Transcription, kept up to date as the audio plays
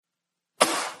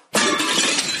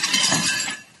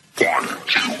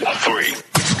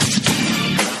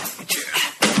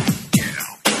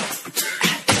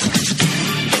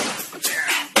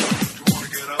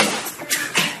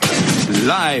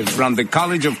Live from the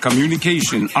College of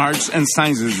Communication, Arts, and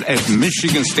Sciences at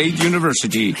Michigan State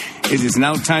University, it is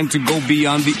now time to go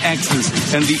beyond the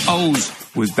X's and the O's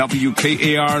with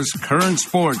WKAR's Current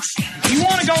Sports. You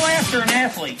want to go after an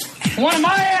athlete, one of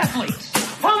my athletes,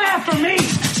 come after me.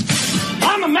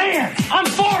 I'm a man. I'm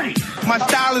 40. My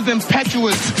style is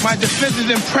impetuous. My defense is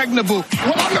impregnable.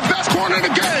 Well, I'm the best corner in the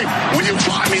game. When you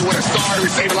try me with a star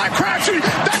receiver like Crabtree,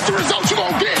 that's the result you're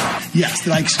going to get. Yes,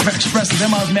 did I express to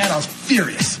them I was mad? I was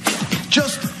furious.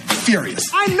 Just furious.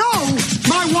 I know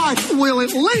my wife will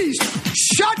at least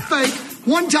shot fake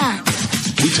one time.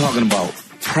 We talking about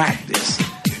practice,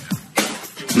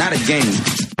 not a game.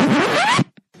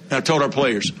 I told our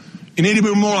players, you need to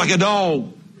be more like a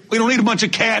dog. We don't need a bunch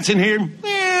of cats in here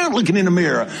looking in the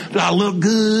mirror. Do I look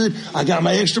good? I got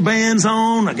my extra bands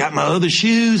on. I got my other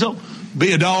shoes on.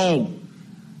 Be a dog.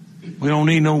 We don't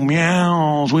need no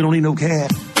meows. We don't need no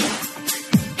cat.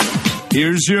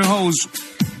 Here's your host,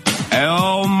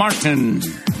 Al Martin.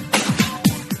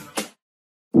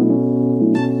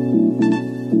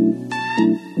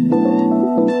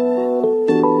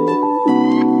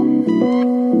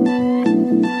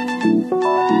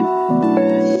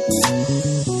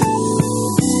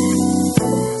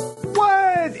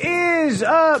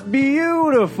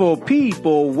 Beautiful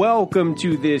people, welcome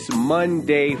to this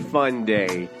Monday Fun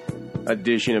Day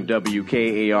edition of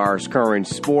WKAR's Current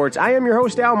Sports. I am your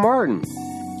host, Al Martin.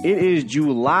 It is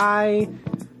July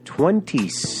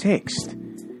 26th,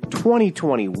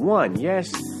 2021.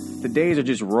 Yes, the days are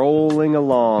just rolling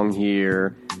along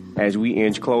here as we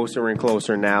inch closer and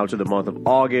closer now to the month of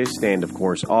August. And, of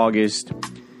course, August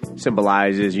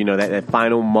symbolizes, that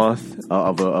final month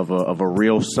of a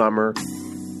real summer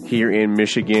here in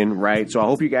Michigan, right? So I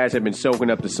hope you guys have been soaking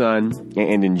up the sun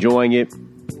and enjoying it.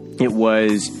 It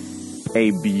was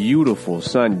a beautiful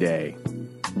Sunday.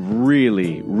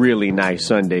 Really, really nice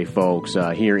Sunday, folks,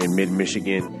 here in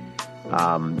mid-Michigan.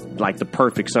 Like the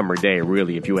perfect summer day,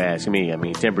 really, if you ask me. I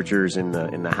mean, temperatures in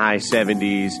the high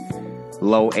 70s,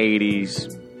 low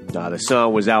 80s. The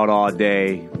sun was out all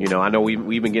day. I know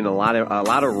we've been getting a lot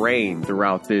of rain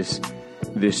throughout this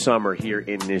summer here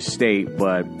in this state,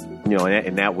 but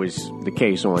and that was the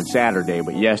case on Saturday,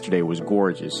 but yesterday was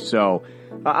gorgeous. So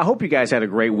I hope you guys had a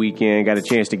great weekend, got a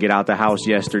chance to get out the house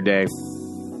yesterday.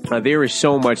 There is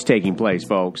so much taking place,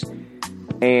 folks.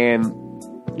 And,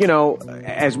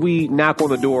 as we knock on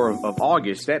the door of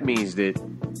August, that means that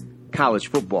college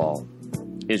football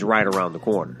is right around the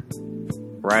corner,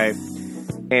 right?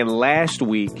 And last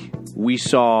week, we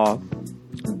saw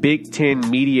Big Ten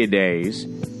Media Days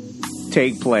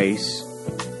take place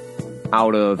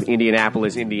out of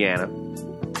Indianapolis, Indiana.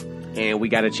 And we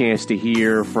got a chance to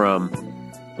hear from,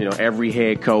 every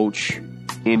head coach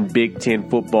in Big Ten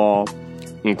football,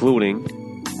 including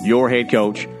your head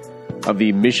coach of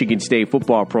the Michigan State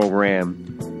football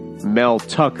program, Mel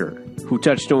Tucker, who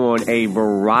touched on a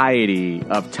variety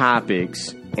of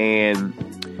topics. And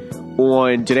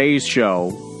on today's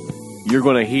show, you're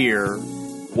going to hear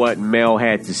what Mel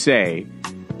had to say,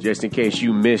 just in case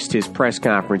you missed his press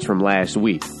conference from last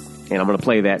week. And I'm going to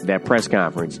play that press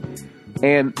conference.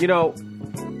 And,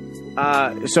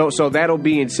 so that'll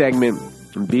be in segment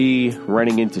B,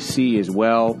 running into C as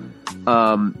well.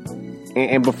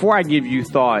 And before I give you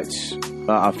thoughts,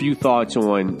 a few thoughts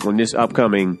on this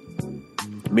upcoming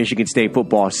Michigan State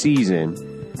football season,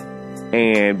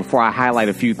 and before I highlight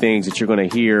a few things that you're going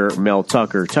to hear Mel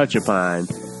Tucker touch upon,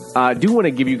 I do want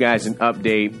to give you guys an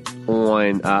update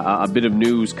on a bit of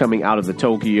news coming out of the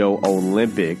Tokyo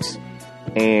Olympics.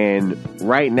 And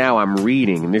right now I'm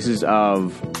reading, and this is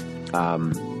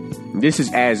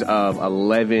as of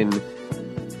 11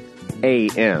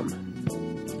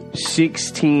 a.m.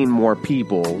 16 more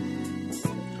people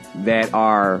that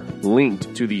are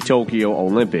linked to the Tokyo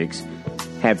Olympics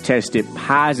have tested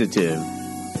positive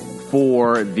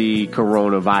for the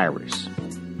coronavirus.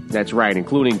 That's right,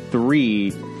 including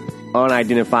 3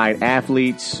 unidentified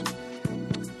athletes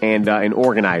and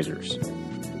organizers.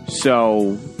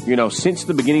 So, since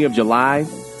the beginning of July,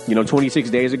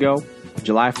 26 days ago,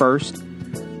 July 1st,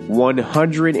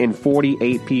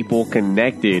 148 people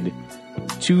connected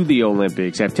to the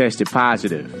Olympics have tested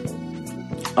positive.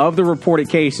 Of the reported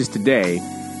cases today,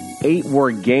 8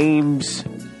 were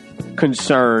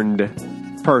games-concerned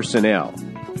personnel,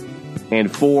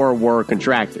 and 4 were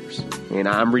contractors. And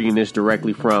I'm reading this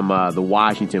directly from the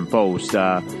Washington Post.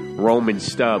 Roman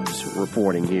Stubbs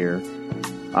reporting here.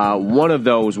 One of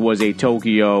those was a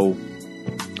Tokyo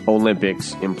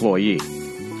Olympics employee.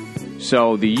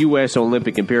 So the U.S.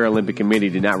 Olympic and Paralympic Committee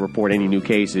did not report any new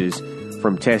cases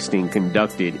from testing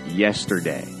conducted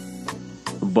yesterday.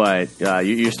 But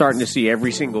you're starting to see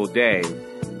every single day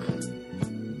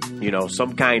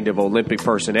some kind of Olympic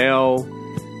personnel,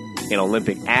 an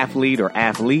Olympic athlete or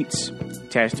athletes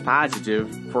test positive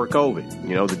for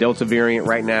COVID. The Delta variant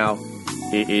right now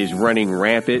is running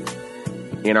rampant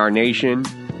in our nation,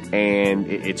 and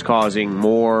it's causing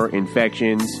more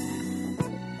infections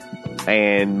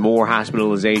and more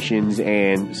hospitalizations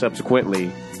and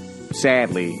subsequently,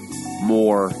 sadly,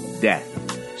 more death.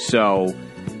 So,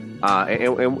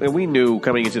 and we knew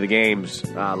coming into the games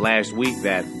last week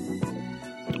that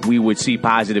we would see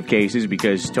positive cases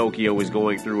because Tokyo is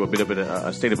going through a bit of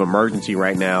a state of emergency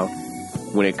right now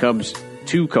when it comes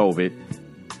to COVID.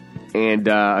 And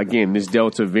again, this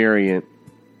Delta variant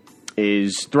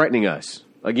is threatening us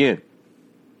again.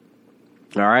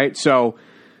 All right, so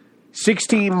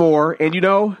 16 more. And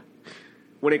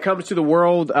when it comes to the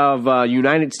world of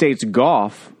United States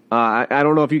golf, I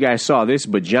don't know if you guys saw this,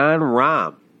 but Jon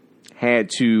Rahm had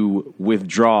to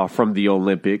withdraw from the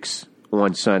Olympics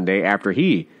on Sunday after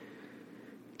he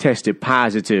tested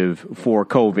positive for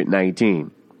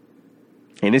COVID-19.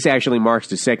 And this actually marks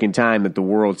the second time that the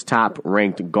world's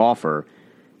top-ranked golfer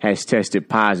has tested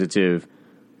positive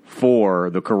for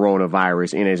the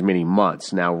coronavirus in as many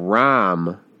months. Now,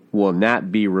 Rahm will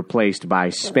not be replaced by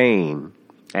Spain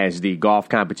as the golf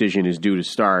competition is due to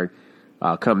start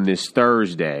come this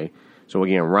Thursday. So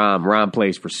again, Rahm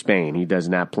plays for Spain. He does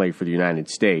not play for the United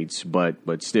States, but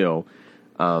still,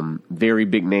 very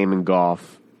big name in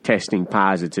golf, testing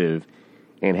positive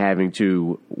and having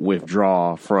to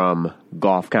withdraw from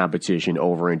golf competition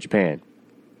over in Japan.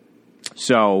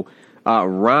 So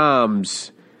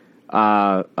Rahm's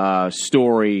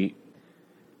story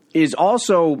is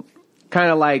also kind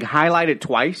of like highlighted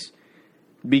twice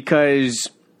because,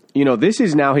 this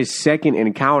is now his second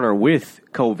encounter with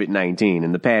COVID-19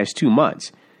 in the past 2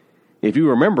 months. If you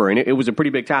remember, and it was a pretty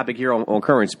big topic here on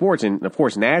Current Sports and, of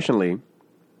course, nationally,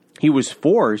 he was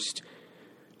forced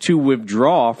to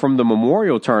withdraw from the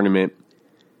Memorial Tournament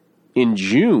in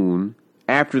June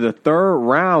after the third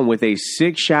round with a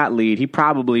 6-shot lead. He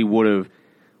probably would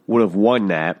have won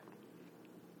that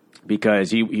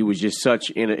because he was just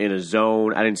such in a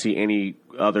zone. I didn't see any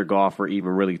other golfer even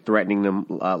really threatening them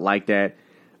like that.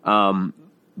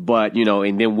 But,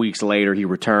 and then weeks later he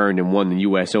returned and won the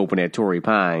U.S. Open at Torrey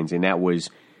Pines, and that was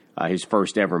his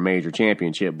first ever major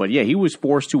championship. But, yeah, he was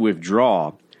forced to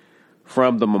withdraw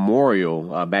from the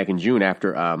Memorial back in June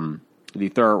after the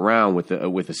third round with a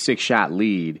 6-shot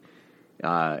lead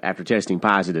after testing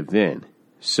positive then.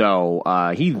 So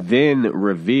he then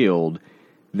revealed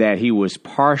that he was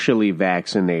partially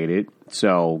vaccinated,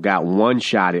 so got one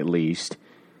shot at least,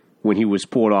 when he was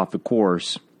pulled off the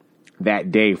course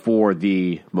that day for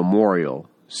the Memorial.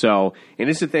 So, and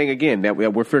it's the thing, again, that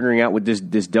we're figuring out with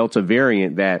this Delta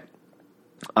variant that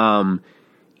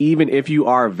even if you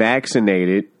are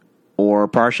vaccinated or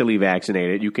partially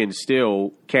vaccinated, you can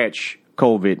still catch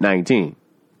COVID-19.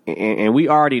 And we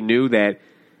already knew that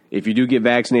if you do get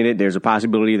vaccinated, there's a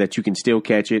possibility that you can still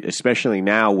catch it, especially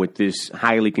now with this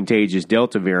highly contagious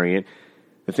Delta variant.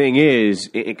 The thing is,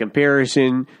 in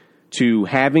comparison to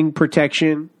having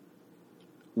protection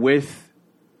with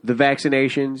the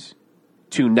vaccinations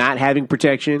to not having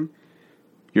protection,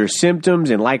 your symptoms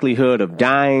and likelihood of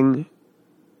dying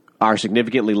are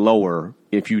significantly lower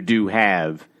if you do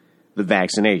have the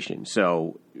vaccination.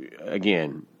 So,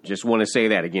 again, just want to say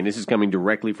that. Again, this is coming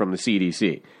directly from the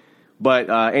CDC. But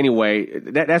anyway,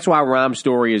 that's why Rahm's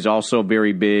story is also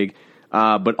very big.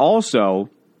 But also,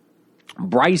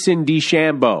 Bryson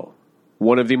DeChambeau,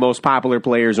 one of the most popular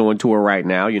players on tour right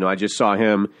now. I just saw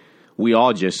him. We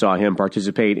all just saw him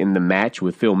participate in the match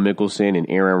with Phil Mickelson and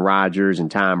Aaron Rodgers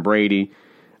and Tom Brady.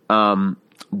 But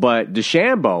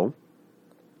DeChambeau,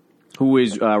 who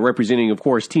is representing, of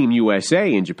course, Team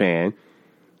USA in Japan,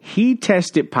 he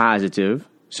tested positive,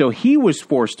 so he was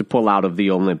forced to pull out of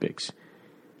the Olympics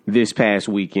this past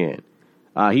weekend.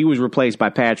 He was replaced by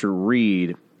Patrick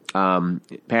Reed.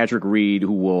 Patrick Reed,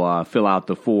 who will fill out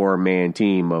the 4-man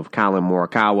team of Colin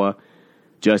Morikawa,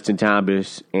 Justin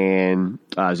Thomas, and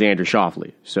Xander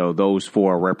Schauffele. So those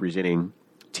 4 representing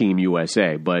Team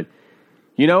USA. But,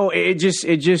 it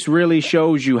just really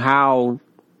shows you how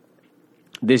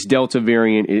this Delta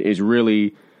variant is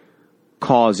really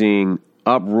causing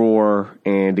uproar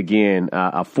and, again,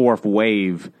 a fourth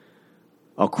wave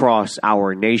across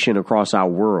our nation, across our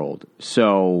world.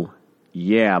 So,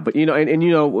 yeah. But,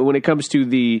 when it comes to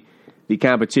the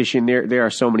competition, there are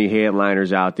so many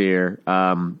headliners out there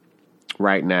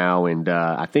right now. And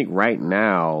I think right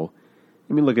now,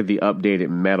 let me look at the updated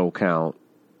medal count.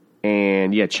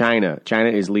 And, yeah, China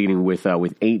is leading with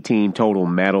 18 total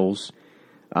medals.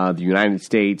 The United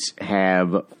States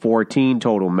have 14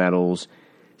 total medals.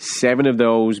 7 of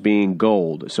those being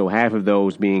gold. So half of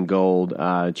those being gold.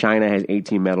 China has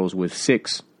 18 medals, with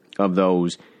 6 of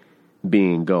those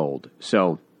being gold.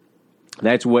 So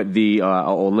that's what the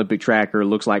Olympic tracker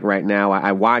looks like right now.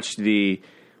 I watched the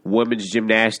women's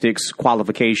gymnastics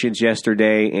qualifications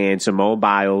yesterday, and Simone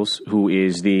Biles, who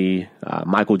is the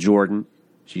Michael Jordan,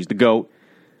 she's the GOAT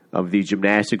of the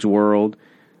gymnastics world.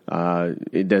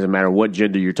 It doesn't matter what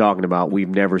gender you're talking about. We've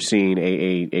never seen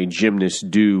a gymnast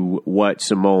do what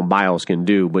Simone Biles can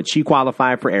do, but she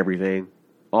qualified for everything,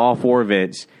 all 4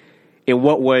 events. And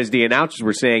what was, the announcers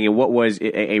were saying, and what was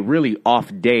a really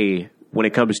off day when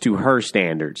it comes to her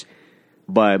standards.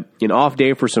 But an off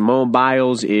day for Simone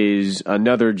Biles is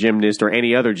another gymnast or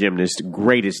any other gymnast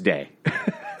greatest day.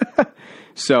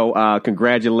 So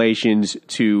congratulations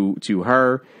to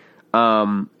her.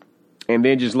 And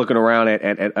then just looking around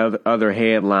at other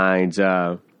headlines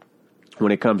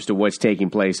when it comes to what's taking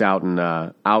place out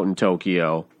in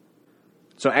Tokyo.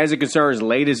 So as it concerns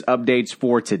latest updates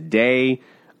for today,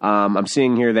 I'm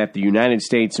seeing here that the United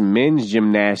States men's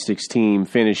gymnastics team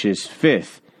finishes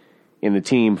 5th in the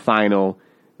team final.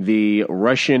 The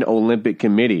Russian Olympic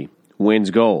Committee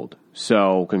wins gold.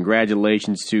 So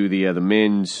congratulations to the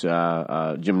men's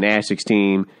gymnastics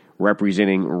team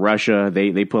representing Russia.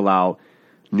 They pull out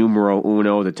numero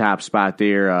uno, the top spot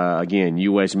there. Again,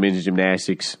 U.S. men's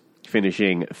gymnastics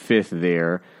finishing 5th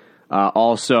there.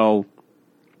 Also,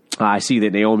 I see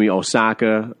that Naomi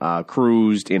Osaka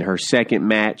cruised in her 2nd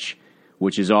match,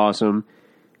 which is awesome.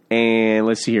 And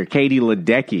let's see here, Katie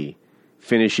Ledecky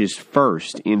finishes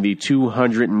 1st in the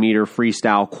 200-meter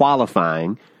freestyle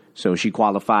qualifying. So she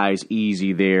qualifies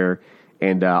easy there.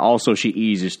 And also she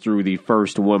eases through the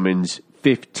first women's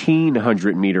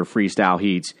 1,500-meter freestyle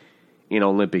heats in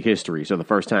Olympic history. So the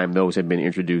first time those have been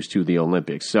introduced to the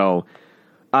Olympics. So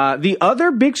the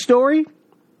other big story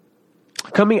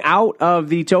coming out of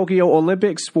the Tokyo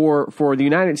Olympics for the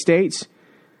United States,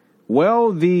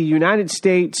 well, the United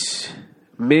States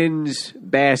men's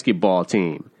basketball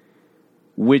team,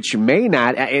 which may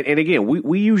not, and again,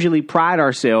 we usually pride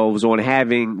ourselves on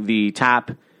having the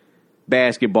top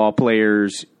basketball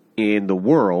players in the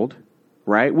world,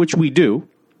 right? Which we do.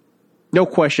 No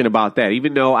question about that.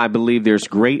 Even though I believe there's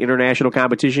great international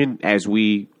competition, as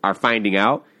we are finding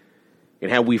out,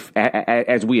 and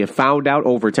as we have found out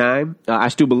over time, I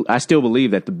still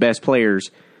believe that the best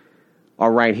players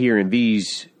are right here in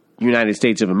these United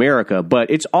States of America.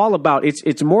 But it's all about,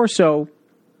 it's more so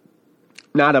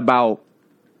not about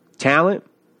talent.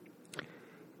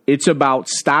 It's about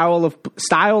style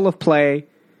of play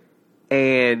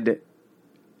and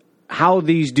how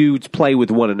these dudes play with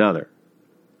one another.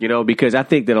 You know, because I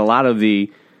think that a lot of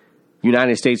the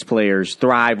United States players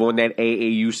thrive on that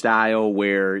AAU style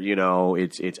where, you know,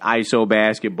 it's ISO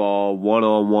basketball,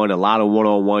 one-on-one, a lot of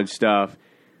one-on-one stuff,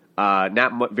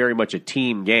 not very much a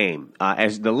team game.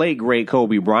 As the late, great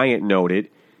Kobe Bryant noted,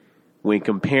 when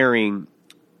comparing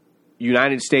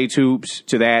United States hoops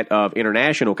to that of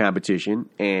international competition,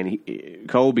 and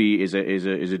Kobe is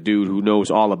a dude who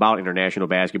knows all about international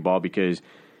basketball because,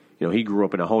 you know, he grew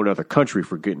up in a whole other country,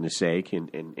 for goodness sake,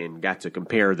 and got to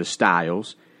compare the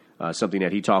styles. Something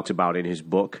that he talks about in his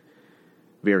book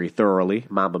very thoroughly,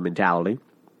 Mamba Mentality.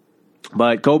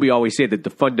 But Kobe always said that the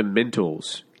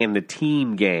fundamentals and the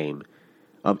team game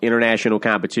of international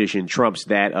competition trumps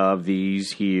that of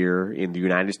these here in the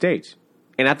United States.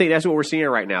 And I think that's what we're seeing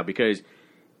right now, because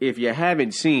if you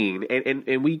haven't seen,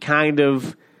 and we kind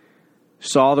of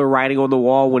saw the writing on the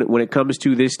wall when it comes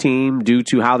to this team due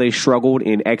to how they struggled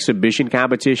in exhibition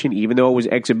competition, even though it was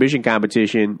exhibition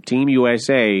competition, Team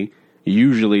USA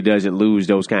usually doesn't lose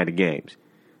those kind of games,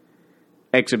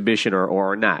 exhibition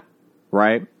or not,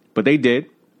 right? But they did,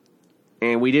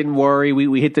 and we didn't worry.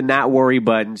 We hit the not worry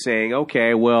button saying,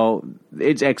 okay, well,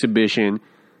 it's exhibition.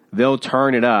 They'll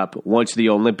turn it up once the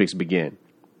Olympics begin.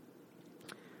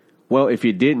 Well, if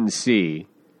you didn't see,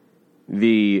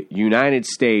 the United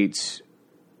States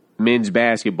men's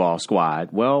basketball squad,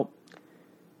 well,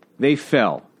 they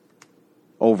fell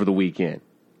over the weekend.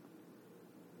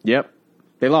 Yep,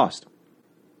 they lost.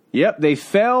 Yep, they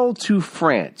fell to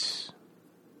France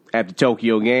at the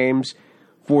Tokyo Games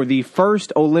for the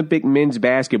first Olympic men's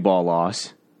basketball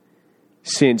loss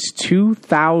since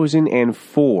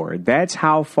 2004. That's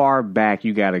how far back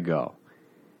you got to go.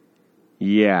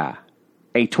 Yeah.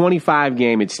 It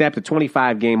snapped a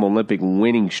 25-game Olympic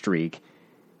winning streak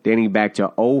dating back to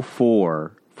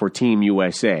 2004 for Team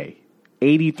USA.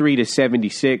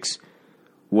 83-76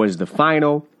 was the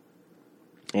final.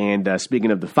 And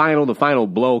speaking of the final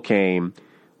blow came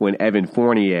when Evan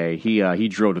Fournier, he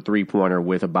drilled a three-pointer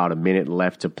with about a minute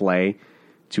left to play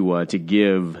to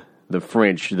give the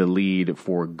French the lead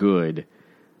for good.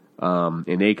 And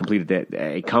they completed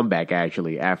a comeback,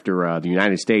 actually, after the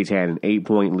United States had an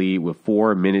 8-point lead with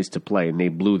 4 minutes to play, and they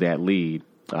blew that lead.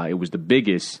 It was the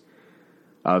biggest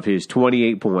of his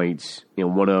 28 points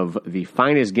in one of the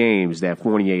finest games that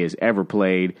Fournier has ever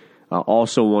played.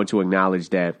 Also want to acknowledge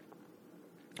that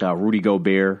Rudy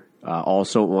Gobert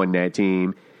also on that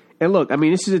team. And look, I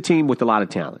mean, this is a team with a lot of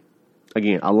talent.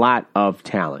 Again, a lot of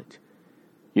talent.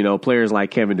 You know, players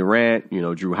like Kevin Durant, you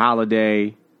know, Drew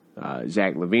Holiday,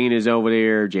 Zach LaVine is over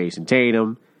there, Jason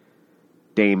Tatum,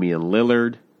 Damian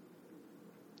Lillard,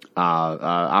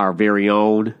 our very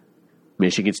own,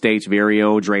 Michigan State's very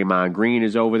own Draymond Green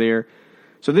is over there.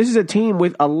 So this is a team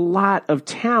with a lot of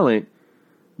talent.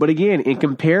 But again, in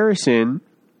comparison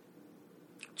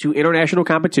to international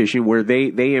competition where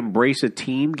they embrace a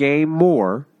team game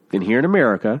more than here in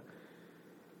America,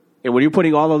 and when you're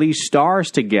putting all of these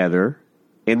stars together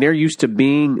and they're used to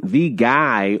being the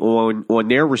guy on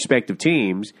their respective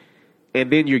teams,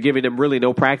 and then you're giving them really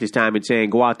no practice time and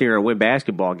saying, go out there and win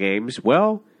basketball games,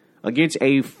 well, against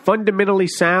a fundamentally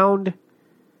sound,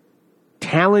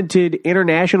 talented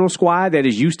international squad that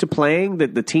is used to playing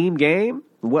the team game,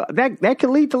 well, that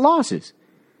can lead to losses.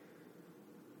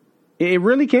 It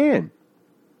really can.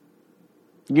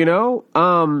 You know?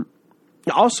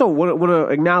 Also, want to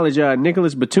acknowledge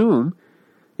Nicholas Batum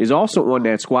is also on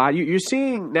that squad. You're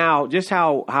seeing now just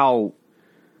how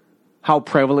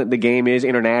prevalent the game is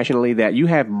internationally, that you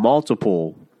have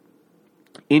multiple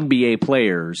NBA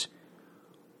players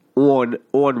on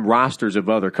rosters of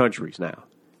other countries now.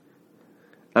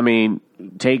 I mean,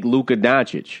 take Luka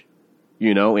Doncic.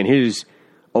 You know, in his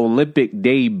Olympic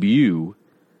debut,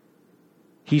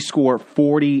 he scored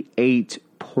 48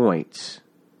 points.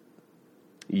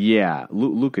 Yeah,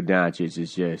 Luka Doncic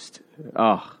is just,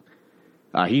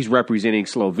 he's representing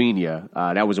Slovenia.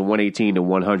 That was a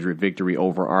 118-100 victory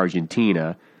over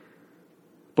Argentina.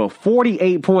 But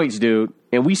 48 points, dude.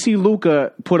 And we see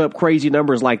Luka put up crazy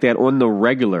numbers like that on the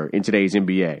regular in today's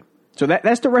NBA. So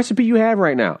that's the recipe you have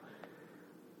right now.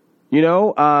 You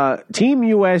know, Team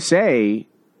USA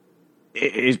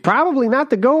is probably not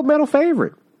the gold medal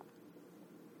favorite.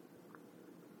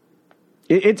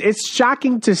 It's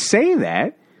shocking to say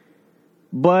that,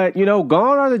 but, you know,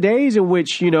 gone are the days in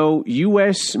which, you know,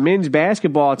 U.S. men's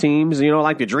basketball teams, you know,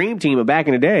 like the Dream Team of back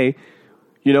in the day,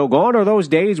 you know, gone are those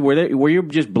days where you're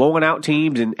just blowing out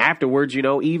teams, and afterwards, you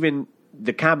know, even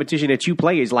the competition that you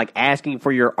play is like asking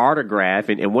for your autograph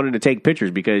and wanting to take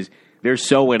pictures because they're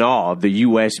so in awe of the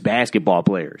U.S. basketball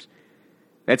players.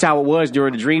 That's how it was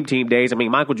during the Dream Team days. I mean,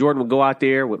 Michael Jordan would go out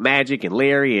there with Magic and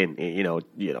Larry and you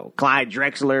know Clyde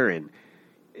Drexler, and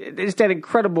it's that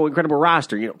incredible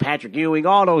roster. You know, Patrick Ewing,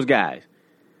 all those guys,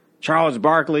 Charles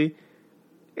Barkley,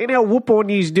 and they'll whoop on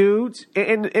these dudes,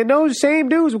 and those same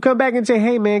dudes will come back and say,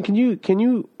 "Hey, man, can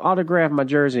you autograph my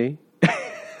jersey?"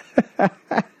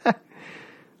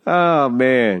 Oh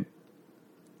man,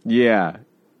 yeah,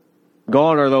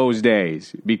 gone are those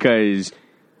days because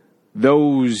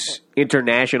those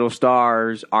international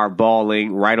stars are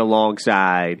balling right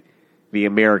alongside the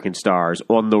American stars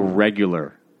on the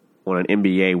regular on an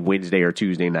NBA Wednesday or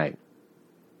Tuesday night.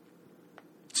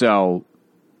 So,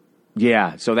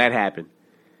 yeah, so that happened.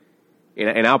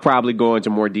 And I'll probably go into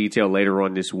more detail later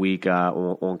on this week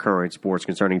on current sports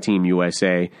concerning Team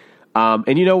USA.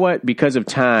 And you know what? Because of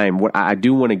time, what I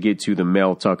do want to get to the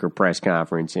Mel Tucker press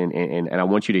conference, and I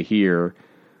want you to hear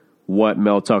what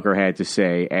Mel Tucker had to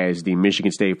say as the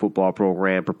Michigan State football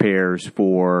program prepares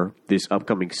for this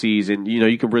upcoming season. You know,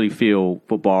 you can really feel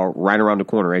football right around the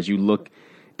corner as you look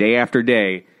day after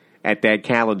day at that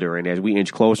calendar. And as we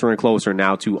inch closer and closer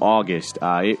now to August,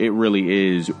 it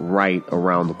really is right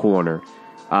around the corner.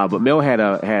 But Mel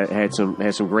had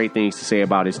some great things to say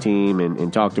about his team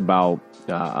and talked about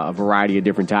a variety of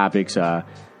different topics.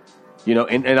 You know,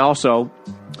 and also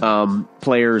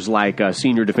players like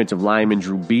senior defensive lineman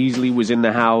Drew Beasley was in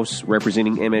the house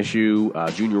representing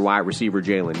MSU, junior wide receiver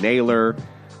Jalen Naylor,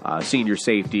 senior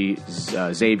safety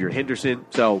Xavier Henderson.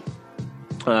 So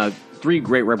 3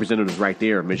 great representatives right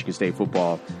there of Michigan State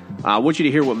football. I want you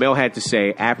to hear what Mel had to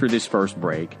say after this first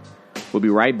break. We'll be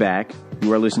right back.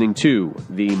 You are listening to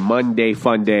the Monday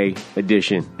Fun Day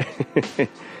edition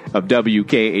of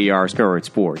WKAR's Current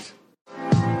Sports.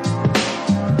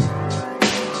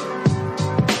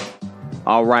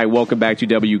 All right, welcome back to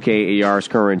WKAR's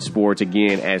Current Sports.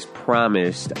 Again, as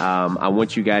promised, I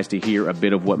want you guys to hear a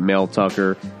bit of what Mel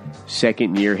Tucker,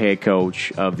 second-year head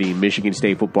coach of the Michigan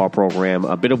State football program,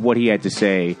 a bit of what he had to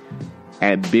say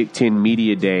at Big Ten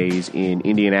Media Days in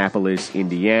Indianapolis,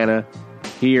 Indiana.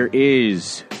 Here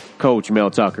is Coach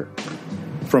Mel Tucker.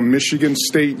 From Michigan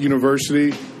State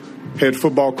University, head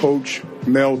football coach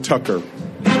Mel Tucker.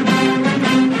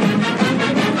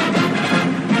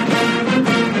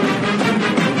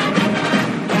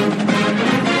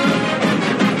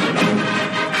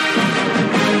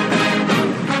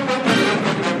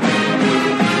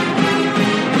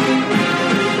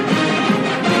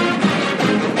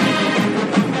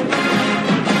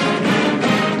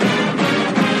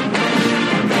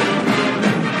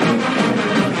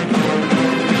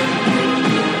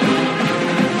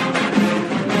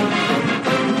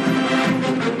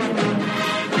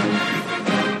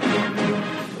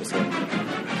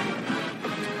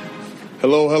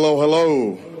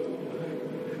 Hello.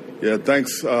 Yeah,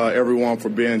 thanks everyone for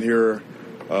being here.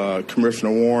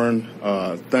 Commissioner Warren,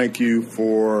 thank you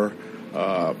for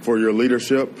your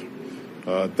leadership.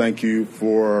 Thank you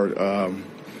for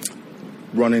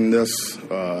running this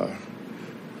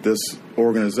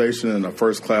organization in a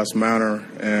first-class manner,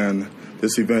 and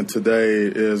this event today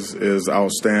is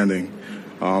outstanding.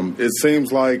 It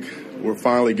seems like we're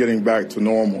finally getting back to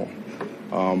normal,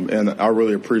 and I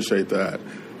really appreciate that.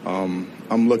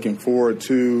 I'm looking forward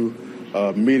to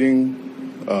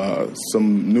meeting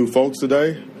some new folks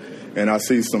today, and I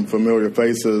see some familiar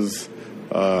faces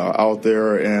out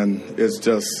there, and it's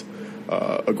just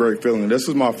a great feeling. This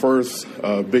is my first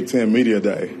Big Ten Media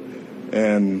Day,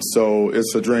 and so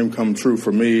it's a dream come true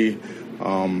for me.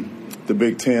 The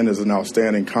Big Ten is an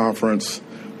outstanding conference,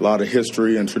 a lot of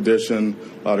history and tradition,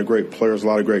 a lot of great players, a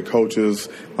lot of great coaches,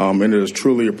 and it is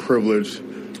truly a privilege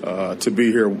to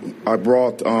be here. I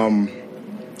brought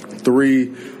three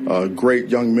great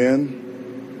young men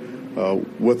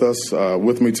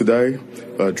with me today.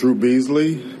 Drew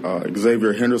Beasley,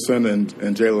 Xavier Henderson, and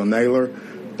Jalen Naylor.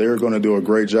 They're going to do a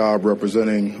great job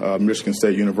representing Michigan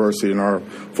State University in our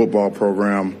football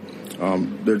program.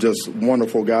 They're just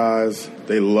wonderful guys.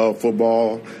 They love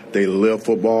football. They live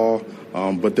football.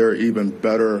 But they're even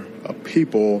better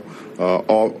people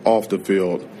off the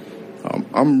field.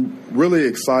 I'm really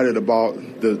excited about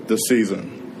the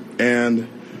season, and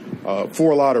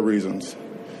for a lot of reasons.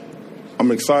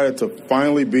 I'm excited to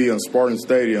finally be in Spartan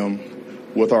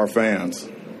Stadium with our fans.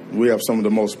 We have some of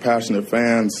the most passionate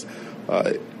fans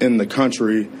in the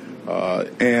country,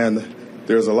 and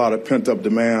there's a lot of pent-up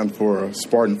demand for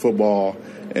Spartan football,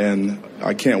 and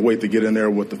I can't wait to get in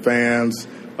there with the fans,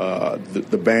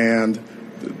 the band,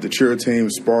 the cheer team,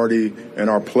 Sparty, and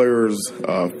our players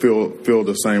feel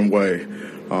the same way.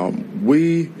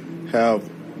 We have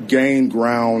gained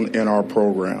ground in our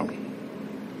program.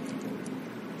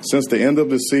 Since the end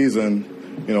of the season,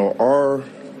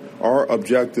 our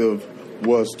objective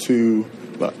was to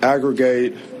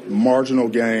aggregate marginal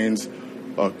gains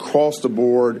across the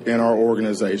board in our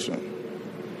organization.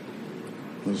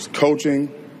 There's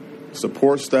coaching,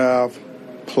 support staff,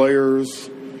 players,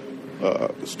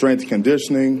 strength and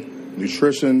conditioning,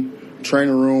 nutrition,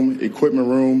 training room, equipment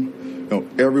room.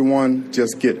 Everyone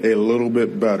just get a little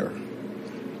bit better.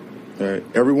 Okay?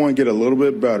 Everyone get a little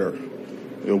bit better.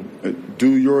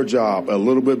 Do your job a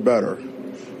little bit better.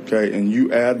 Okay, and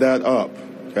you add that up.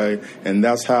 Okay, and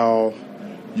that's how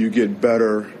you get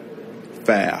better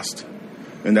fast.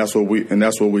 And that's what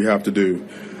we have to do.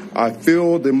 I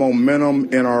feel the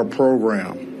momentum in our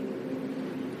program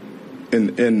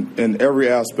in every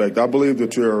aspect. I believe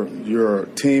that your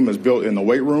team is built in the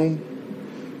weight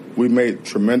room. We made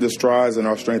tremendous strides in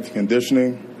our strength and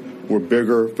conditioning. We're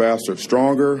bigger, faster,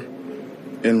 stronger.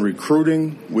 In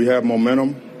recruiting, we have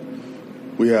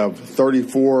momentum. We have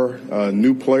 34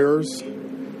 new players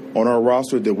on our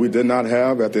roster that we did not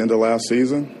have at the end of last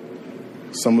season.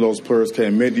 Some of those players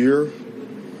came mid-year.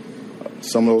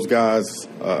 Some of those guys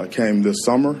came this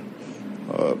summer.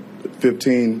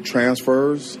 15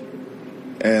 transfers.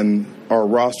 And our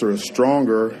roster is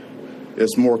stronger.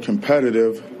 It's more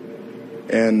competitive.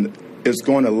 And it's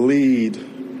going to lead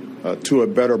to a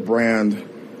better brand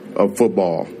of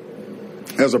football.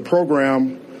 As a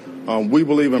program, we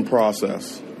believe in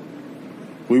process.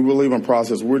 We believe in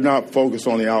process. We're not focused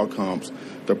on the outcomes.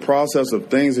 The process of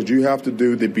things that you have to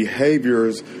do, the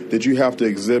behaviors that you have to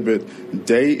exhibit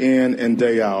day in and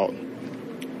day out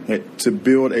to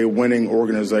build a winning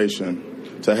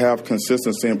organization, to have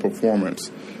consistency in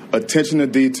performance, attention to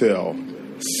detail,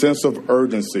 sense of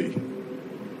urgency,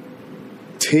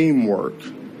 teamwork,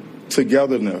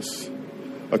 togetherness,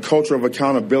 a culture of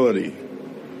accountability.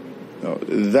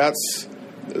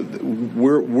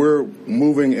 We're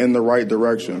moving in the right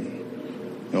direction.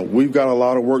 We've got a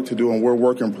lot of work to do, and we're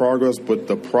work in progress, but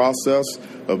the process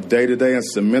of day-to-day and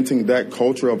cementing that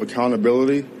culture of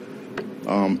accountability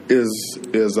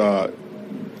is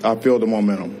I feel the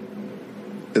momentum.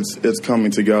 It's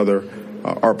coming together.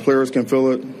 Our players can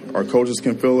feel it. Our coaches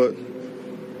can feel it.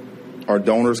 Our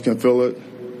donors can feel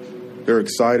it. They're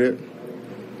excited,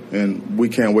 and we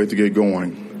can't wait to get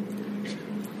going.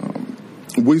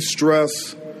 We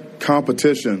stress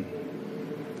competition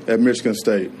at Michigan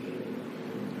State.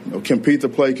 Compete to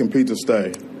play, compete to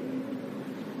stay.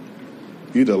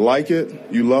 You either like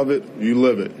it, you love it, you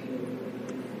live it.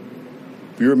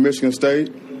 If you're at Michigan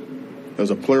State,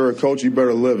 as a player or coach, you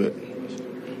better live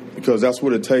it, because that's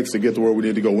what it takes to get to where we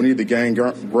need to go. We need to gain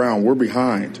ground. We're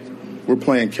behind. We're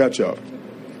playing catch-up.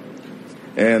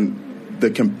 And the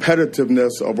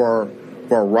competitiveness of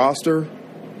our roster,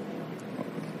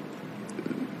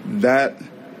 that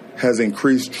has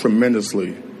increased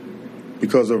tremendously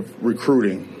because of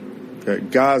recruiting. Okay?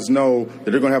 Guys know that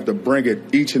they're going to have to bring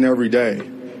it each and every day,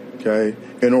 okay,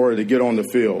 in order to get on the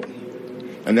field.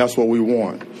 And that's what we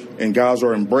want. And guys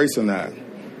are embracing that.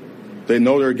 They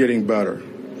know they're getting better.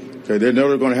 Okay? They know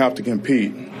they're going to have to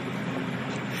compete.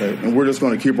 Okay? And we're just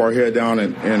going to keep our head down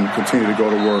and continue to go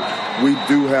to work. We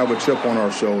do have a chip on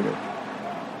our shoulder.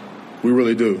 We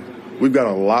really do. We've got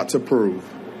a lot to prove.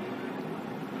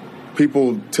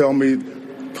 People tell me,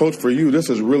 Coach, for you, this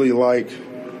is really like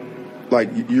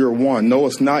year one. No,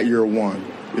 it's not year one.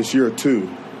 It's year two.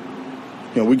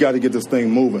 We got to get this thing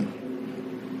moving.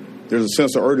 There's a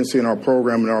sense of urgency in our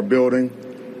program, in our building,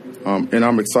 and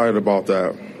I'm excited about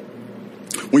that.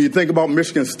 When you think about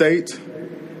Michigan State,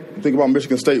 you think about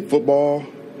Michigan State football,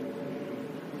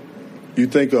 you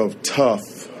think of tough,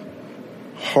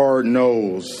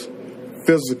 hard-nosed,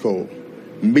 physical,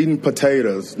 meat and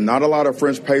potatoes, not a lot of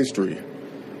French pastry,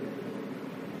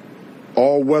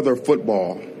 all-weather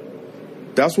football.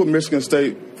 That's what Michigan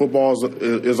State football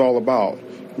is all about.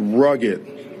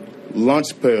 Rugged,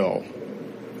 lunch pail.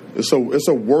 It's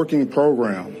a working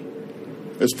program.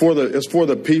 It's for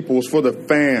the people. It's for the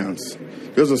fans.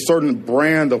 There's a certain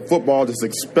brand of football that's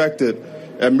expected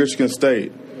at Michigan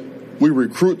State. We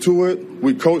recruit to it.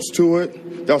 We coach to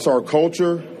it. That's our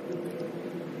culture.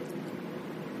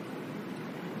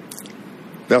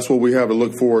 That's what we have to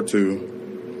look forward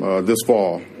to this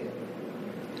fall.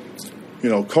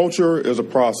 Culture is a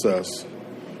process.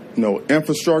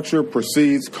 Infrastructure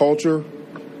precedes culture.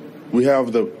 We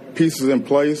have the pieces in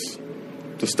place,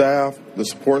 the staff, the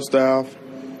support staff.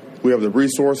 We have the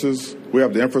resources. We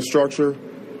have the infrastructure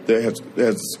that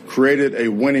has created a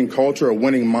winning culture, a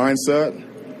winning mindset.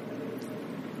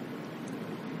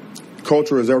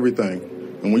 Culture is everything.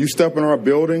 And when you step in our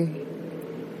building,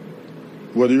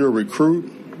 whether you're a recruit,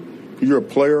 you're a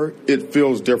player, it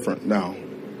feels different now.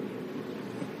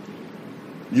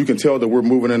 You can tell that we're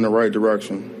moving in the right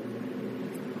direction.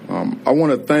 I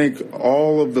want to thank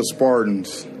all of the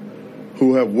Spartans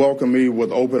who have welcomed me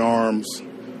with open arms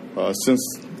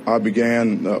since I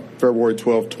began February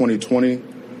 12, 2020.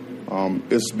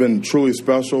 It's been truly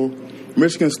special.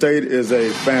 Michigan State is a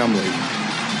family.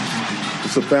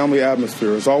 It's a family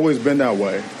atmosphere. It's always been that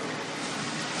way.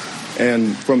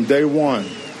 And from day one,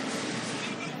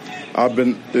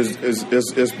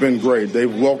 it's been great.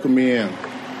 They've welcomed me in.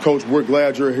 Coach, we're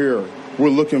glad you're here. We're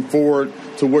looking forward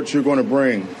to what you're going to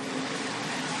bring.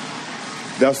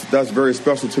 That's very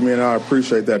special to me, and I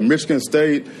appreciate that. Michigan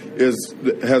State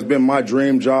has been my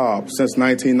dream job since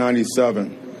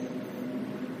 1997.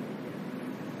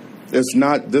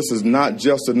 This is not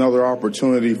just another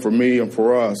opportunity for me and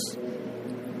for us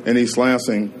in East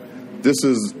Lansing. This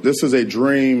is a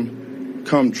dream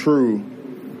come true.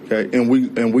 Okay, and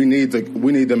we need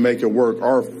to make it work.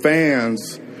 Our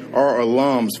fans, our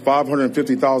alums,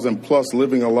 550,000 plus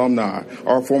living alumni,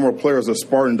 our former players of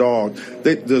Spartan Dog,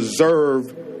 they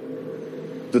deserve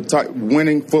the type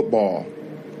winning football,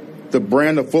 the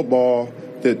brand of football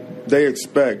that they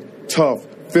expect: tough,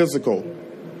 physical,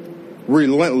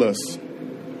 relentless.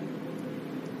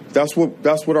 That's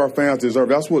what our fans deserve.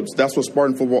 That's what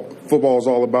Spartan football is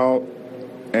all about,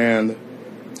 and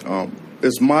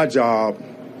it's my job,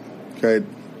 okay,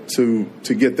 to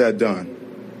get that done.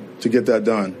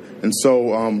 And so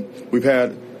we've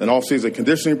had an off-season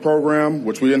conditioning program,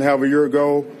 which we didn't have a year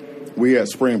ago. We had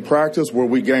spring practice where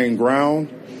we gained ground,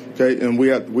 okay, and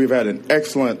we've had an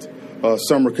excellent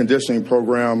summer conditioning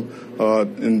program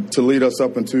and to lead us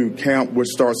up into camp, which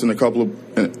starts in a couple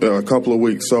of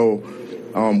weeks. So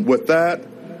with that,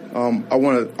 I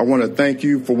want to thank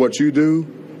you for what you do,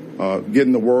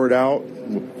 getting the word out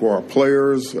for our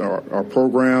players, our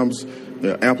programs,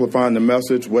 amplifying the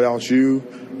message. Without you,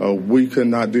 we could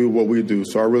not do what we do.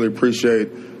 So I really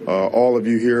appreciate all of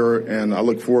you here, and I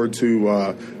look forward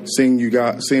to seeing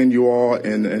you all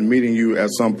and meeting you at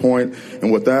some point.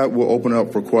 And with that, we'll open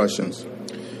up for questions.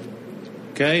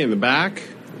 Okay, in the back,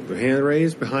 the hand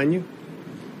raised behind you.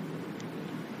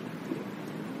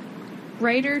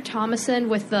 Ryder Thomason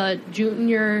with the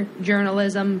junior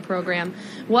journalism program.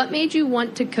 What made you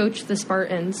want to coach the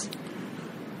Spartans?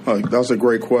 That's a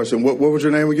great question. What was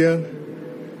your name again?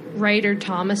 Ryder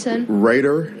Thomason.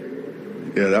 Ryder?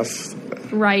 Yeah, that's...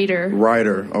 Ryder.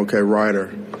 Ryder. Okay,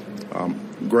 Ryder.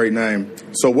 Great name.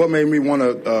 So what made me want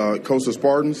to coach the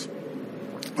Spartans?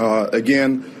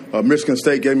 Michigan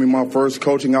State gave me my first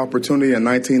coaching opportunity in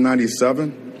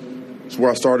 1997. It's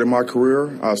where I started my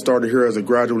career. I started here as a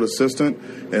graduate assistant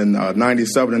in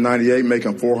 97 and 98,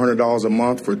 making $400 a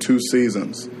month for 2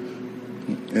 seasons.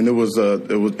 And it was a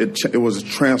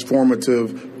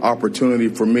transformative opportunity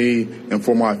for me and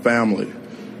for my family.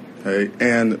 Okay?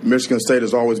 And Michigan State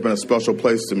has always been a special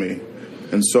place to me.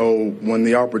 And so when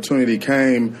the opportunity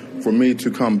came for me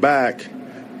to come back,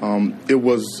 it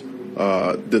was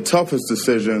the toughest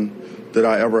decision that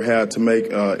I ever had to make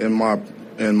in my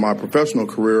professional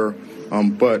career,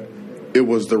 but it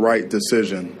was the right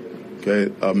decision.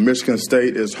 Okay, Michigan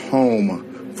State is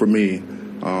home for me,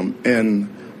 and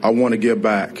I want to give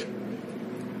back.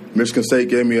 Michigan State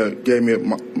gave me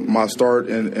my start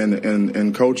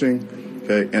in coaching,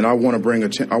 okay, and I want to bring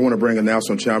a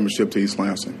national championship to East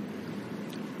Lansing.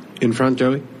 In front,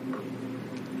 Joey.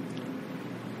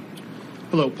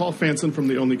 Hello, Paul Fanson from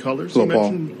The Only Colors. Hello, you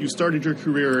mentioned you started your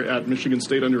career at Michigan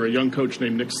State under a young coach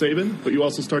named Nick Saban, but you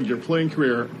also started your playing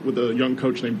career with a young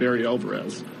coach named Barry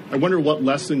Alvarez. I wonder what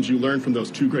lessons you learned from those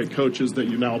 2 great coaches that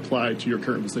you now apply to your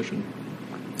current position.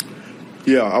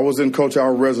 Yeah, I was in Coach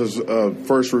Alvarez's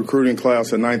first recruiting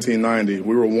class in 1990.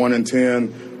 We were 1-10,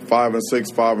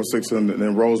 5-6, 5-6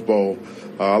 in Rose Bowl.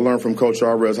 I learned from Coach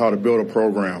Alvarez how to build a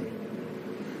program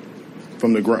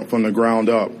from the ground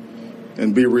up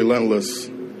and be relentless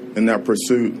in that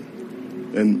pursuit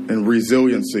and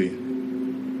resiliency.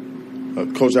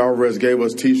 Coach Alvarez gave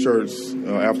us T-shirts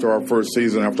after our first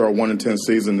season, after our 1-10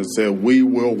 season, that said, "We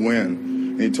will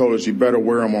win." And he told us, "You better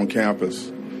wear them on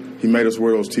campus." He made us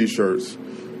wear those T-shirts.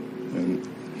 And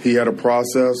he had a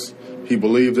process. He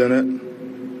believed in it.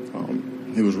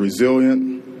 He was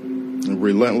resilient and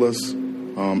relentless,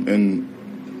 and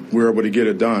we were able to get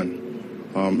it done.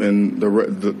 And the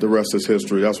rest is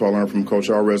history. That's what I learned from Coach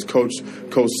Alvarez. Coach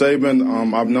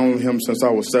Saban, I've known him since I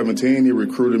was 17. He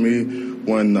recruited me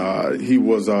when he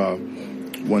was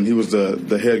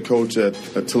the head coach at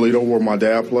Toledo, where my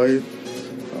dad played.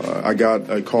 I got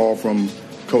a call from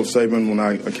Coach Saban when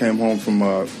I came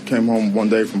home one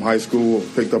day from high school.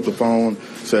 Picked up the phone,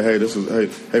 said, "Hey, this is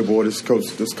Coach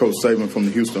Saban from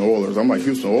the Houston Oilers." I'm like,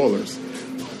 "Houston Oilers?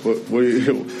 What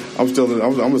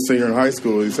I'm a senior in high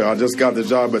school." He said, "I just got the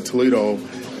job at Toledo,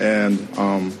 and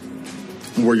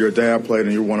where your dad played,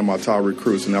 and you're one of my top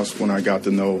recruits." And that's when I got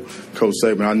to know Coach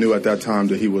Saban. I knew at that time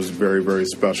that he was very, very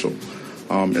special.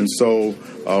 And so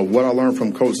what I learned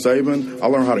from Coach Saban, I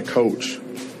learned how to coach.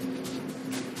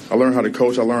 I learned how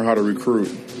to recruit.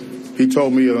 He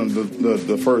told me on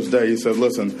the first day, he said,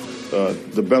 "Listen,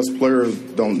 the best players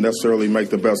don't necessarily make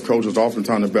the best coaches.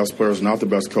 Oftentimes the best players are not the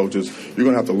best coaches. You're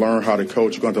going to have to learn how to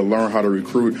coach. You're going to have to learn how to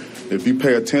recruit. If you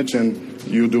pay attention,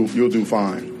 you'll do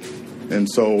fine." And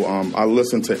so I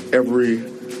listened to every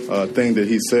thing that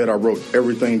he said. I wrote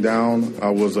everything down. I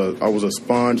was a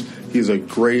sponge. He's a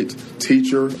great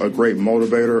teacher, a great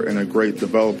motivator, and a great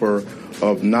developer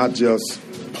of not just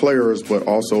players, but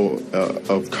also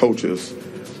of coaches.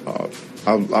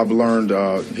 I've learned,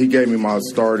 he gave me my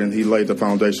start, and he laid the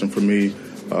foundation for me,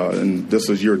 and this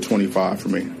is year 25 for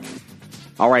me.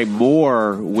 All right,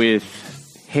 more with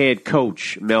head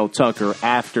coach Mel Tucker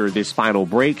after this final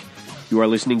break. You are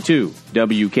listening to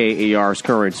WKAR's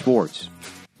Current Sports.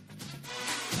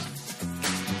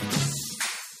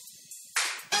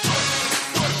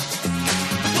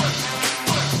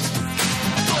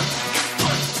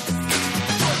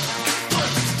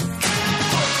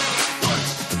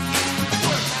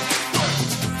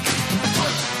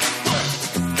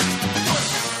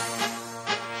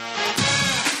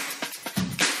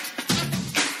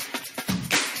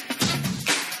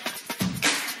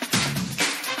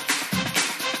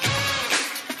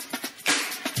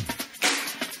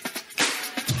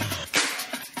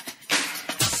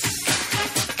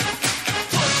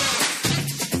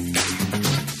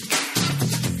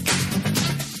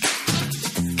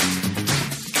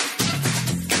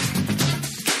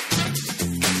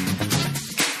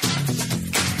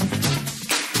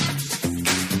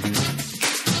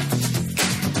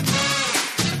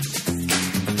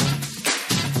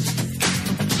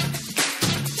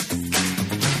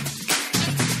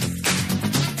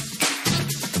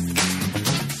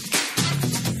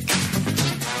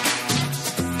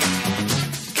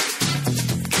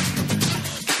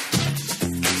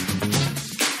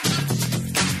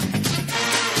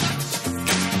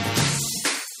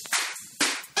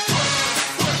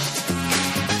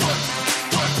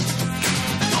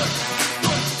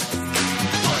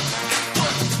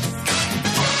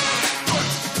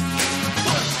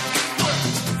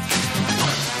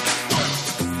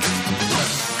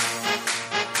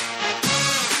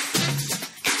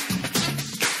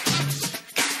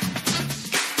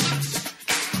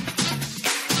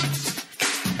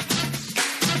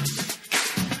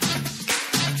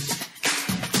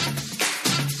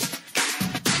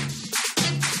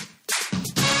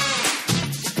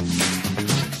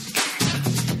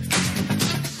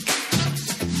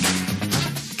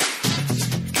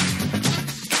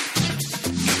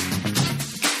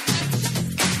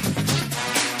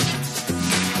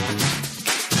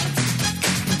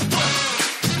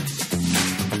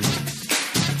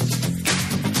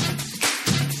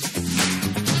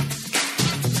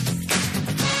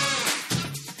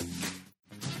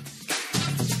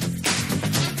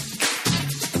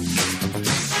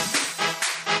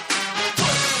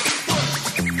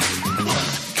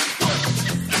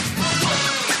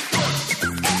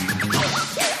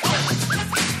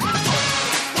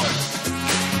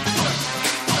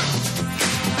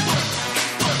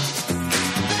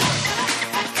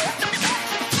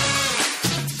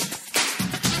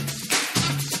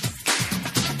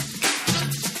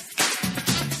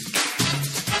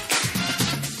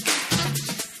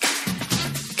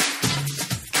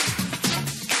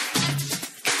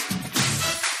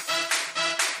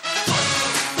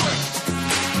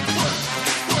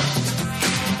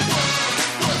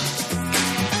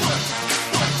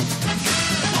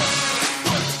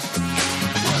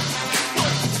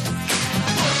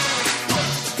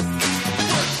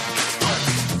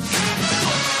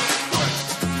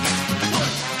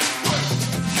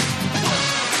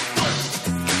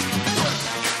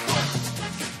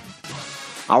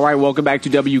 All right, welcome back to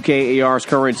WKAR's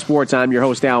Current Sports. I'm your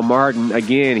host, Al Martin.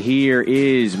 Again, here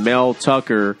is Mel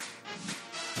Tucker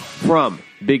from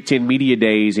Big Ten Media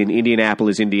Days in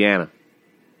Indianapolis, Indiana.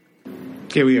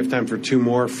 Okay, we have time for two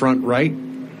more. Front right,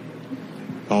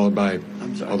 followed by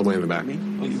all the way in the back.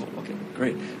 Okay,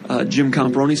 great. Jim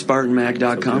Comparoni,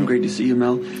 SpartanMag.com. Great to see you,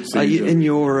 Mel. In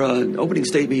your opening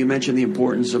statement, you mentioned the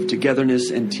importance of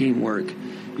togetherness and teamwork.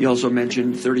 You also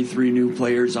mentioned 33 new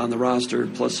players on the roster,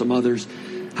 plus some others.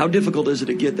 How difficult is it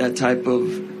to get that type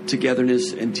of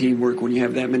togetherness and teamwork when you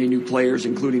have that many new players,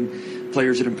 including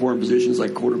players at important positions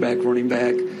like quarterback, running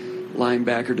back,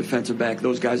 linebacker, defensive back,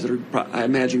 those guys that are, I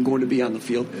imagine, going to be on the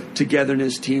field?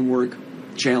 Togetherness, teamwork,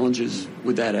 challenges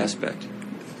with that aspect.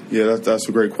 Yeah, that's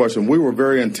a great question. We were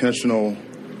very intentional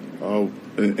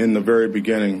in the very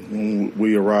beginning when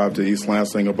we arrived at East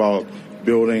Lansing about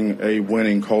building a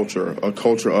winning culture, a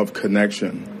culture of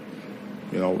connection.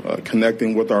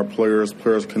 Connecting with our players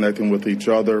connecting with each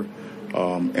other,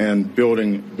 and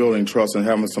building trust and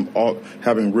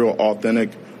having real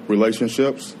authentic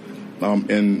relationships.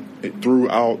 And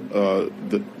throughout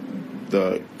the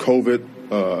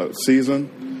COVID season,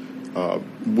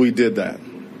 we did that.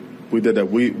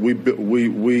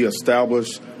 We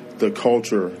established the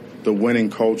culture, the winning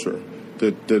culture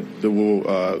that will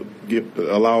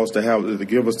allow us to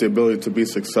give us the ability to be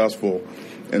successful.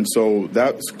 And so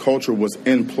that culture was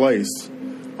in place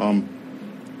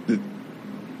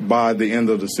by the end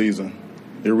of the season.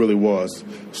 It really was.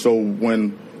 So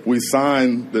when we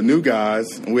signed the new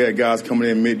guys, and we had guys coming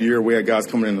in mid-year, we had guys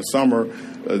coming in the summer,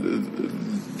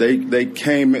 they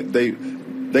came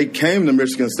to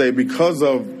Michigan State because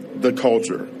of the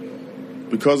culture,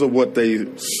 because of what they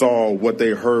saw, what they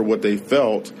heard, what they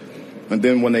felt. And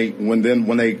then when they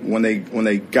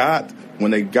got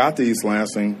to East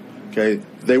Lansing, okay,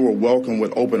 they were welcomed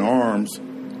with open arms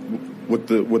with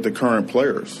the current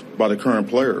players, by the current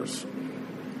players.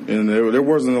 And there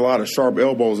wasn't a lot of sharp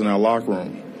elbows in our locker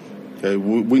room. Okay,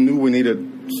 we knew we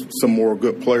needed some more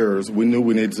good players. We knew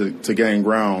we needed to gain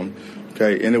ground.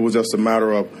 Okay, and it was just a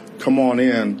matter of, come on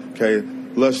in, okay,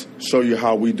 let's show you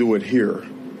how we do it here.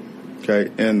 Okay,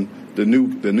 and the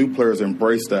new players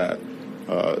embraced that.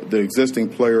 The existing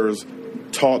players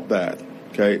taught that.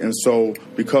 Okay, and so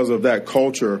because of that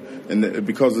culture and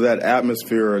because of that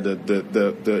atmosphere,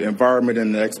 the environment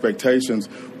and the expectations,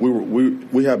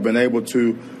 we have been able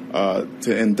to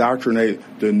indoctrinate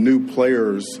the new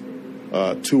players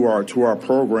to our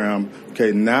program.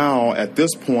 Okay, now at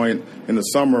this point in the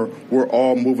summer, we're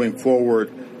all moving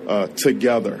forward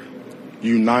together,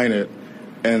 united,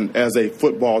 and as a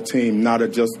football team, not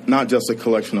just a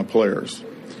collection of players.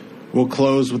 We'll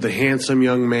close with the handsome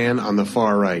young man on the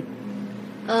far right.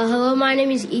 Hello, my name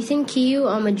is Ethan Kiyu.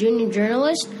 I'm a junior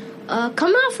journalist.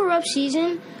 Coming off a rough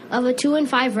season of a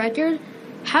 2-5 record,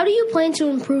 how do you plan to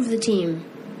improve the team?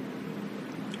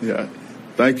 Yeah,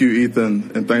 thank you,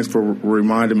 Ethan, and thanks for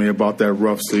reminding me about that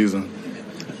rough season.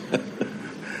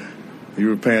 You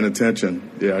were paying attention.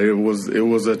 Yeah, it was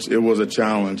a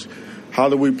challenge. How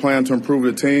do we plan to improve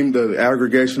the team? The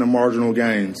aggregation of marginal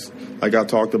gains, like I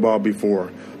talked about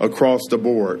before, across the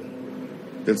board.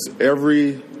 It's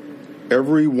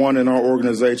everyone in our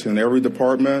organization, every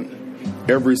department,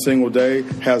 every single day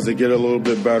has to get a little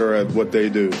bit better at what they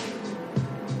do.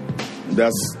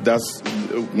 That's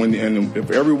when, and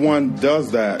if everyone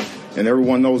does that and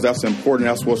everyone knows that's important,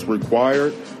 that's what's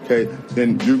required, okay,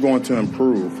 then you're going to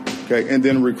improve, okay, and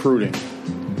then recruiting.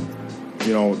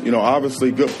 You know,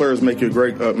 obviously good players make you a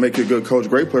good coach.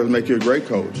 Great players make you a great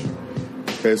coach.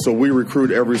 Okay, so we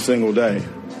recruit every single day.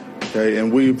 Okay,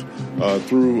 and we've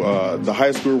through the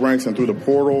high school ranks and through the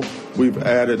portal, we've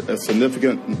added a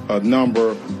significant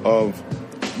number of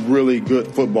really good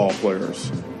football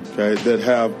players. Okay, that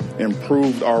have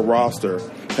improved our roster,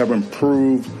 have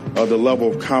improved the level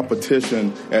of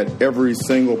competition at every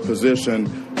single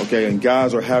position. Okay, and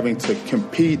guys are having to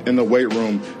compete in the weight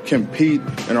room, compete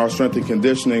in our strength and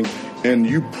conditioning, and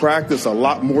you practice a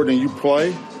lot more than you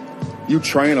play. You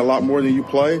train a lot more than you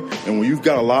play, and when you've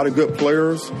got a lot of good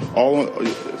players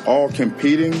all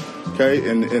competing, okay,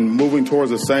 and moving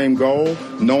towards the same goal,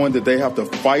 knowing that they have to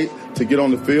fight to get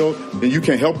on the field, then you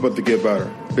can't help but to get better.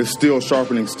 It's still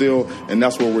sharpening steel, and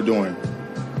that's what we're doing.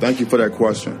 Thank you for that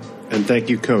question. And thank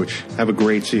you, Coach. Have a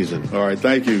great season. All right,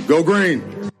 thank you. Go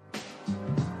Green!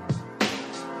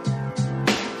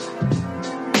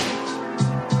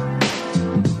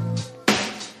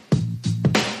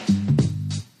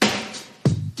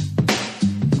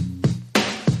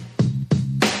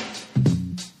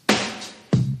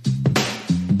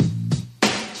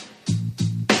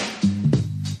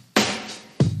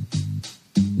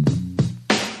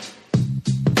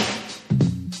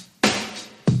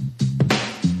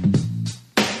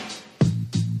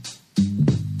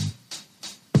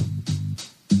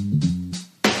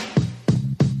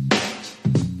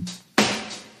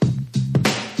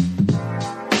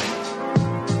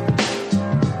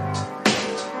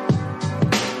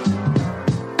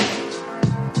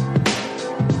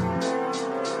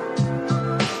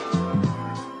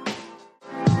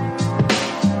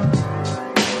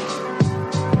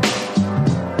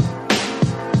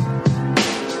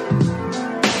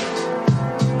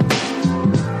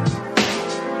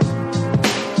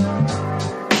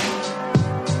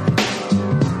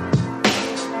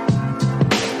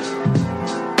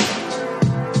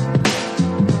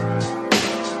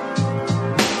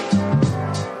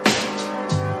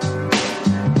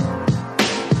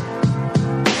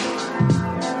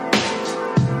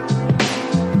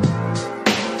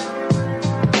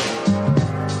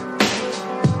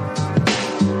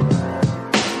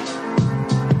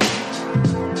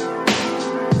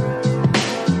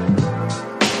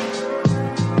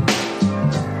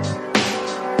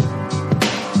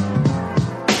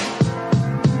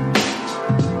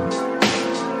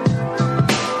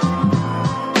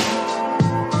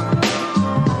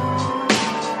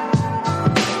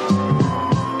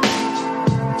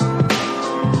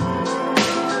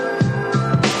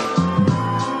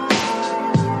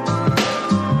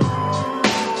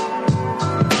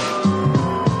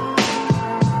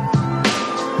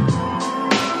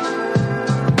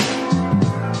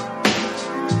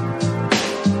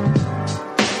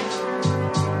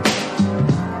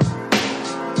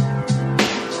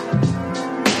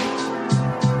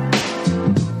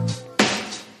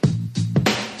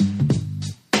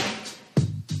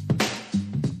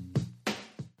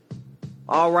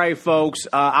 All right, folks.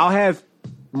 I'll have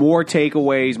more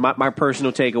takeaways, my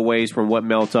personal takeaways from what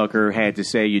Mel Tucker had to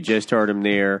say. You just heard him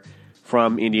there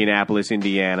from Indianapolis,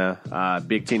 Indiana,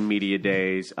 Big Ten Media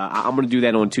Days. I'm going to do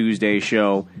that on Tuesday's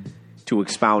show to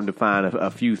expound upon a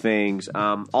few things.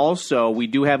 Also, we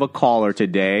do have a caller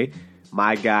today.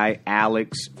 My guy,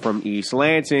 Alex from East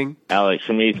Lansing. Alex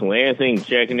from East Lansing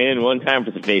checking in one time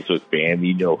for the Facebook fam.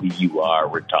 You know who you are.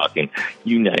 We're talking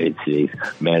United States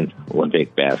men's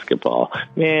Olympic basketball.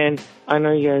 Man, I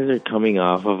know you guys are coming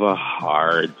off of a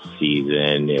hard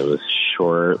season. It was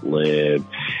short-lived.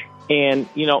 And,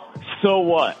 so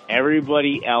what?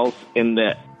 Everybody else in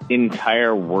the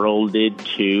entire world did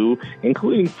too,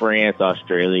 including France,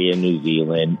 Australia, New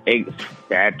Zealand,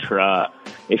 etc.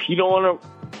 If you don't want to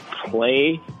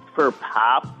play for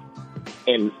pop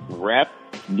and rep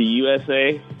the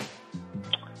USA,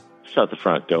 shut the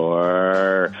front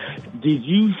door. Did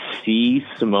you see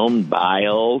Simone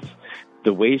Biles,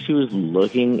 the way she was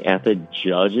looking at the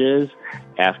judges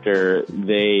after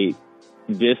they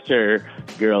dissed her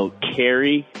girl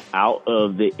Carrie out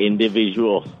of the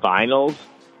individual finals?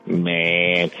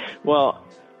 Man, well,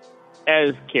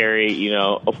 as Carrie,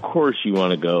 of course you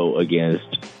want to go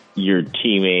against your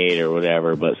teammate or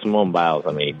whatever, but Simone Biles,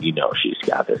 she's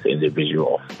got this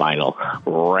individual final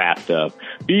wrapped up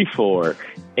before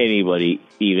anybody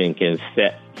even can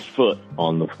set foot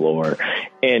on the floor.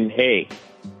 And hey,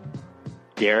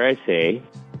 dare I say,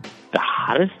 the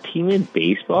hottest team in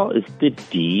baseball is the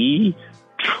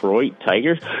Detroit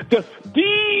Tigers. The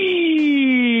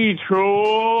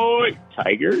Detroit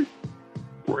Tigers?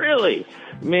 Really?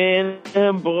 Man,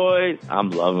 them boys, I'm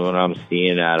loving what I'm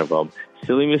seeing out of them.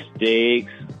 Silly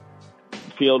mistakes,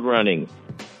 base running,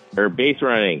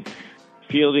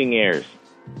 fielding errors.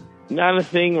 Not a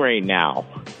thing right now.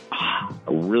 I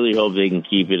really hope they can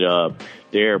keep it up.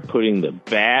 They're putting the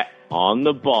bat on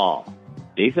the ball.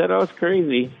 They said I was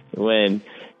crazy when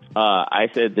I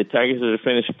said the Tigers are to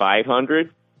finish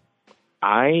 500.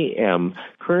 I am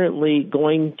currently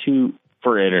going to,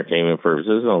 for entertainment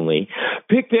purposes only,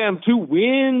 pick them to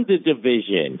win the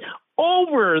division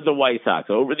over the White Sox,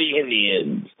 over the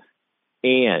Indians.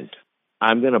 And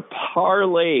I'm going to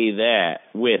parlay that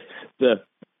with the,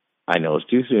 I know it's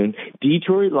too soon,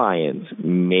 Detroit Lions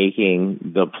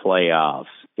making the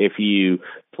playoffs. If you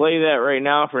play that right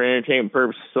now for entertainment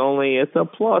purposes only, it's a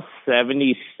plus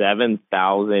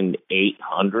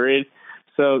 77,800.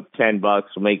 So $10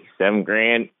 will make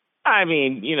 $7,000. I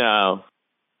mean,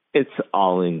 it's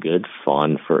all in good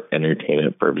fun for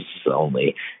entertainment purposes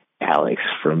only. Alex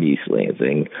from East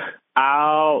Lansing.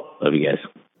 Out. Love you guys.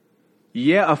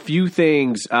 Yeah, a few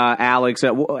things, Alex.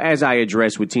 As I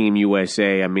addressed with Team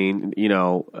USA,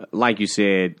 like you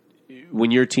said,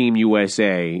 when you're Team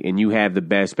USA and you have the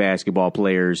best basketball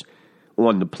players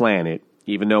on the planet,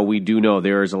 even though we do know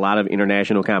there is a lot of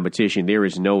international competition, there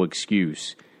is no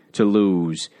excuse to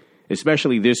lose,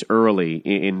 especially this early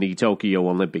in the Tokyo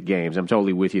Olympic Games. I'm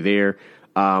totally with you there.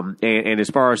 And as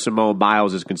far as Simone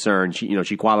Biles is concerned,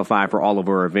 she qualified for all of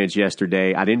her events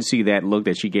yesterday. I didn't see that look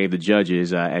that she gave the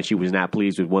judges, as she was not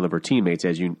pleased with one of her teammates,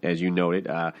 as you noted.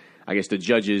 I guess the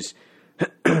judges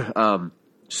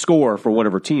score for one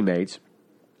of her teammates.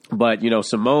 But,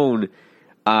 Simone,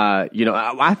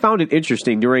 I found it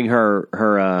interesting during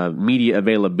her media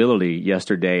availability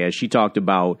yesterday as she talked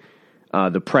about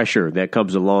the pressure that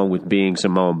comes along with being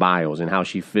Simone Biles and how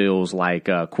she feels like,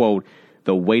 quote,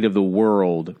 the weight of the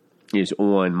world is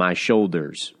on my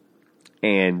shoulders.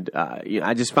 And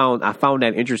I found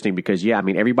that interesting because,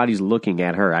 everybody's looking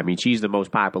at her. She's the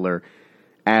most popular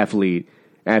athlete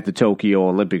at the Tokyo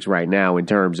Olympics right now in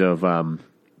terms of,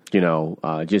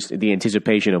 just the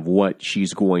anticipation of what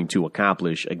she's going to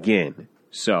accomplish again.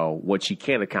 So what she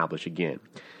can accomplish again.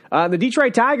 The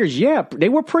Detroit Tigers, they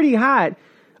were pretty hot.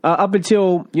 Up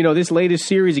until, this latest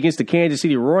series against the Kansas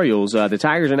City Royals, the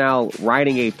Tigers are now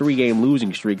riding a 3-game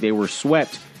losing streak. They were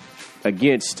swept by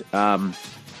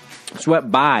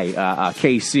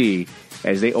KC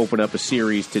as they open up a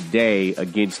series today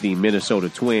against the Minnesota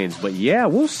Twins. But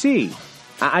we'll see.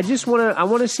 I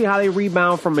want to see how they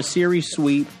rebound from a series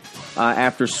sweep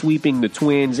after sweeping the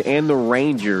Twins and the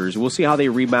Rangers. We'll see how they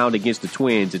rebound against the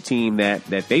Twins, a team that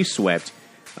they swept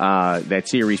that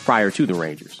series prior to the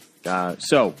Rangers. In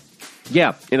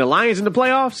the Lions in the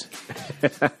playoffs,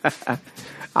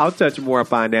 I'll touch more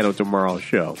upon that on tomorrow's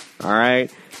show. All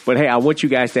right. But hey, I want you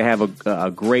guys to have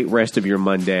a great rest of your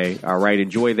Monday. All right.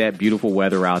 Enjoy that beautiful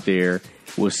weather out there.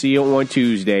 We'll see you on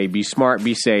Tuesday. Be smart,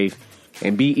 be safe,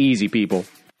 and be easy, people.